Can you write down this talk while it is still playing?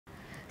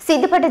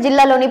సిద్దిపేట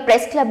జిల్లాలోని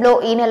press club లో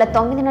ఈ నెల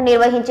 9న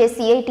నిర్వహించే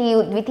సిఐటియు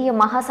ద్వితీయ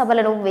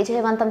మహాసభలను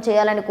విజయవంతం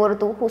చేయాలని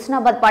కోరుతూ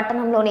హుస్నాబాద్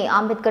పట్టణంలోని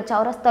అంబేద్కర్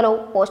చౌరస్తాలో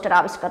పోస్టర్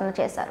ఆవిష్కరణ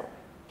చేశారు.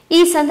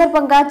 ఈ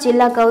సందర్భంగా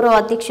జిల్లా గౌరవ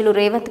అధ్యక్షులు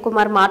రేవంత్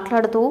కుమార్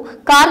మాట్లాడుతూ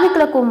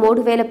కార్మికులకు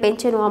 3000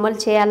 పెన్షన్ అమలు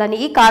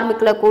చేయాలని,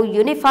 కార్మికులకు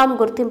యూనిఫామ్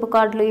గుర్తింపు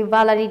కార్డులు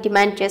ఇవ్వాలని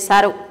డిమాండ్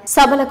చేశారు.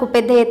 సభలకు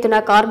పెద్ద ఎత్తున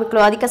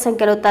కార్మికులు అధిక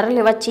సంఖ్యలో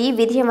తరలివచ్చి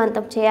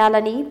విజయవంతం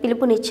చేయాలని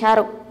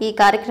పిలుపునిచ్చారు. ఈ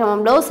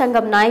కార్యక్రమంలో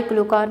సంఘం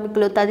నాయకులు,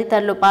 కార్మికులు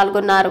తదితరులు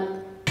పాల్గొన్నారు.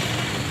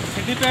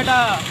 సిద్దిపేట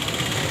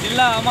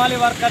జిల్లా అమాలి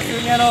వర్కర్స్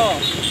యూనియన్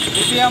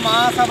ద్వితీయ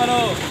మహాసభలు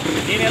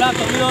ఈ నెల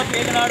 9వ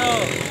తేదీ నాడు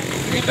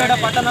సిద్దిపేట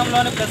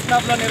పట్టణంలోని ప్రెస్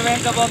క్లబ్లో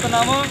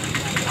నిర్వహించబోతున్నాము.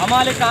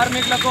 అమాలి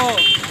కార్మికులకు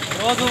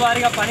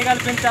రోజువారీగా పని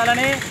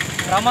కల్పించాలని,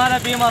 ప్రమాద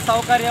బీమా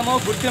సౌకర్యము,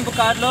 గుర్తింపు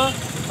కార్డులు,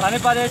 పని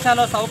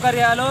ప్రదేశాల్లో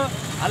సౌకర్యాలు,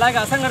 అలాగే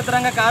అసంఘటిత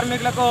రంగ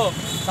కార్మికులకు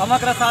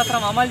సమగ్ర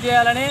శాస్త్రం అమలు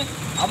చేయాలని,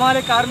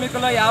 అమాలి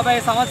కార్మికులు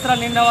 50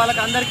 సంవత్సరాలు నిండిన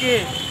వాళ్ళకి అందరికీ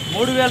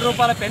 3000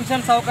 రూపాయల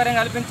పెన్షన్ సౌకర్యం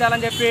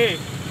కల్పించాలని చెప్పి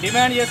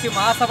డిమాండ్ చేసి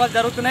మహాసభలు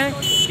జరుగుతున్నాయి.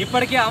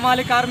 ఇప్పటికీ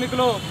అమాలి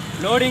కార్మికులు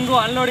లోడింగు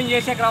అన్లోడింగ్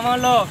చేసే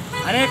క్రమంలో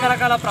అనేక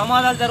రకాల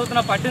ప్రమాదాలు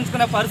జరుగుతున్నా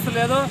పట్టించుకునే పరిస్థితి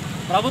లేదు.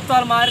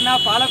 ప్రభుత్వాలు మారినా,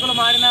 పాలకులు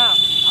మారినా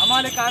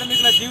అమాలి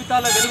కార్మికుల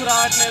జీవితాల్లో వెలుగు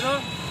రావట్లేదు.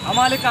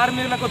 అమాలి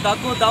కార్మికులకు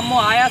దగ్గు, దమ్ము,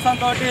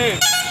 ఆయాసంతో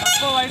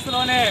తక్కువ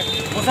వయసులోనే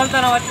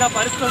ముసలితనం వచ్చిన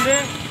పరిస్థితి ఉంది.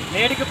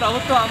 నేటికి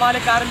ప్రభుత్వం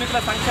అమాలి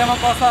కార్మికుల సంక్షేమం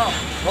కోసం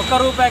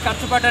 ₹1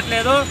 ఖర్చు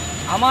పెట్టట్లేదు.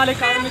 అమాలి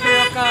కార్మికుల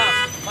యొక్క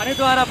పని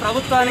ద్వారా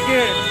ప్రభుత్వానికి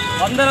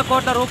వందల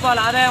కోట్ల రూపాయల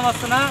ఆదాయం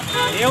వస్తున్నా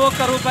ఏ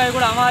ఒక్క రూపాయి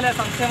కూడా అమాలి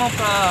సంక్షేమం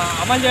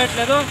అమలు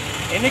చేయట్లేదు.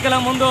 ఎన్నికల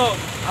ముందు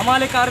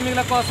అమాలి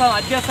కార్మికుల కోసం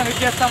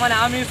అధ్యస్తామని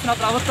హామీ ఇస్తున్న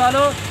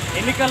ప్రభుత్వాలు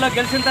ఎన్నికల్లో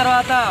గెలిచిన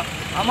తర్వాత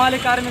అమాలి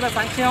కార్మికుల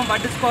సంక్షేమం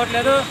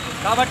పట్టించుకోవట్లేదు.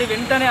 కాబట్టి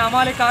వెంటనే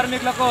అమాలి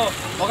కార్మికులకు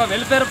ఒక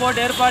వెల్ఫేర్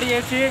బోర్డు ఏర్పాటు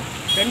చేసి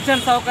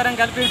పెన్షన్ సౌకర్యం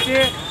కల్పించి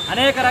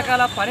అనేక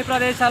రకాల పని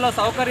ప్రదేశాల్లో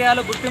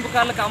సౌకర్యాలు, గుర్తింపు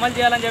కార్డులకు అమలు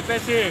చేయాలని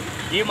చెప్పేసి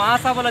ఈ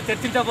మహాసభలో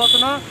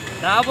చర్చించబోతున్నాం.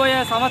 రాబోయే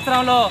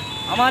సంవత్సరంలో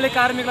అమాలి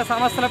కార్మికుల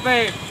సమస్యలపై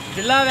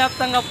జిల్లా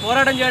వ్యాప్తంగా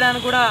పోరాటం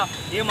చేయడానికి కూడా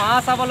ఈ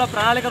మహాసభలో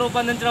ప్రణాళిక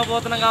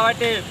రూపొందించబోతున్నాం.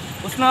 కాబట్టి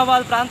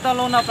హుస్నాబాద్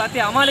ప్రాంతంలో ఉన్న ప్రతి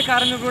అమాలి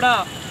కార్మికుడు కూడా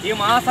ఈ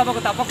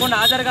మహాసభకు తప్పకుండా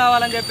హాజరు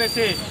కావాలని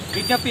చెప్పేసి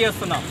విజ్ఞప్తి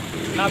చేస్తున్నాం.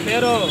 నా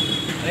పేరు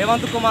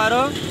రేవంత్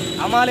కుమారు,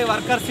 అమాలి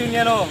వర్కర్స్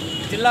యూనియన్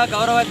జిల్లా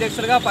గౌరవ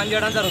అధ్యక్షులుగా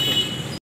పనిచేయడం జరుగుతుంది.